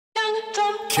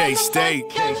K-State,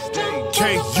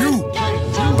 K-U,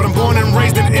 but I'm born and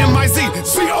raised in M-I-Z,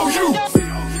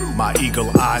 C-O-U. My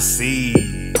eagle eye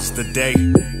sees the day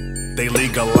they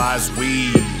legalize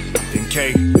weed. In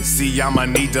K-C, I'ma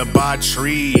need to buy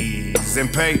trees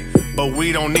and pay, but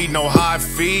we don't need no high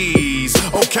fees.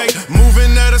 Okay,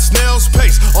 moving at a snail's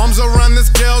pace, arms around this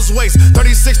girl's waist.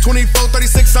 36, 24,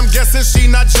 36, I'm guessing she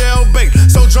not jailbait.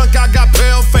 So drunk I got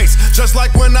pale face, just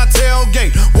like when I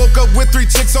tailgate. Woke up with 3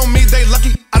 chicks on me, they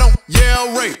lucky I don't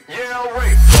yell rape.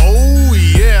 Oh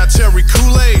yeah, cherry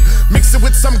Kool-Aid, mix it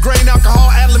with some grain alcohol,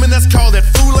 add lemon, that's called that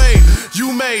Kool-Aid.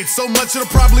 You made so much it'll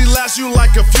probably last you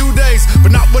like a few days,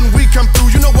 but not when we come through.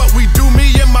 You know what we do,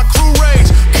 me and my crew rage.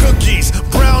 Cookies,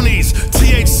 brownies,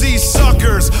 THC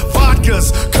suckers,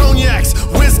 vodkas, cognacs,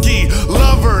 whiskey,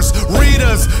 lovers,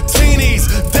 Ritas, teenies,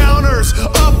 downers,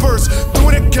 uppers.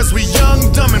 Doing it cause we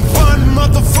young, dumb, and fun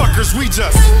motherfuckers. We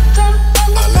just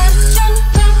I live it,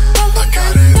 I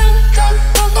got it,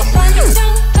 I'm with it,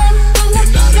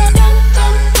 you're not it.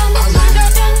 I live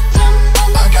it,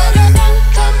 I got it,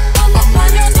 I'm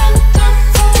with it,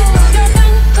 you're not it.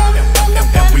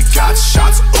 And we got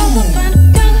shots, ooh,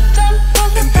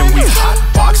 and then we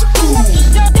hotbox, ooh.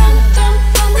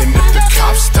 And if the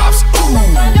cop stops, ooh,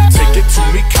 take it to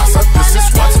me, casa, this is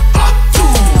what I do.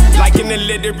 Like an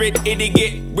illiterate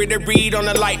idiot with a read on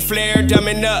a light flare,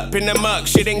 dumbing up in the muck.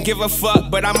 She didn't give a fuck,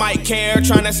 but I might care.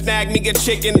 Tryna snag me a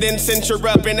chicken, then cinch her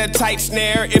up in a tight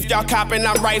snare. If y'all copping,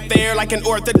 I'm right there like an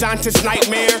orthodontist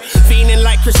nightmare. Fiending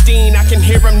like Christine, I can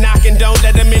hear him knocking, don't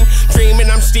let him in. Dreaming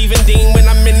I'm Stephen Dean when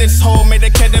I'm in this hole made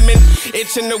of ketamine.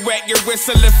 Itching to wet your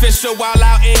whistle official while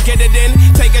out and get it in.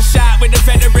 Take a shot with a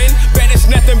veteran, bet it's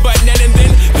nothing but net and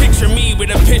then picture me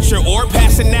with a pitcher or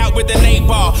passing out with an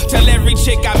 8-ball. Tell every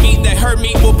chick I meet that her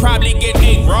meat will probably get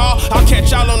ate raw. I'll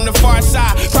catch y'all on the far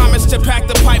side. Promise to pack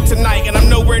the pipe tonight, and I'm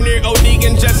nowhere near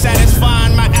ODing, just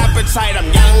satisfying my appetite. I'm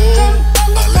young.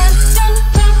 I live it,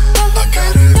 I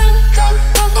got it,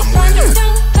 I'm with it,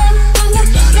 you're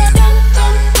not it.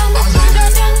 I live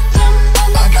it,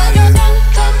 I got it,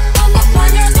 I'm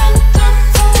with it, you're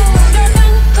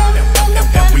not it.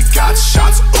 And we got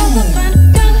shots, ooh,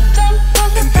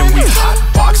 and then we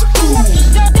hotbox, ooh.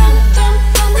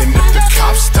 And if the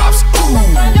cop stops, ooh,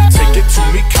 take it to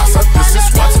me, casa, this is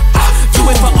what I do. Do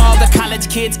it for all the college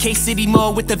kids, K-City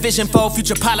mode with the vision for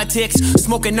future politics.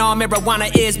 Smoking all marijuana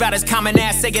is about as common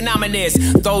as saying ominous.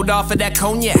 Throwed off of that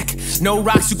cognac, no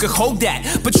rocks you could hold that.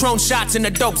 Patron shots in a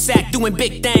dope sack, doing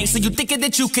big things. So you thinking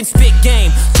that you can spit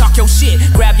game, talk your shit,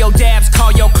 grab your dabs,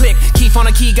 call your click. Keep on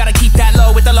a key, gotta keep that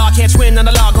low with the law, catch wind on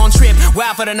the log on trip.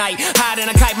 Wild for the night, hiding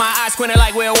a kite, my eyes squinting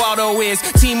like where Waldo is.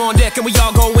 Team on deck and we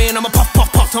all go in, I'ma puff,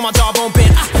 puff, puff till my jawbone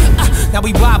bent. Now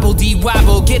we wobble,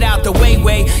 D-wobble, get out the way.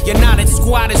 You're not at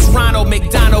squad, it's Ronald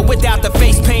McDonald without the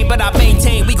face paint, but I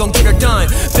maintain we gon' get her done.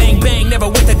 Bang, bang, never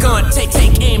with a gun. Take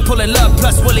aim, pull it love,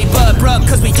 plus Willie Bud, bruh,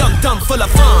 cause we young, dumb, full of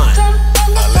fun.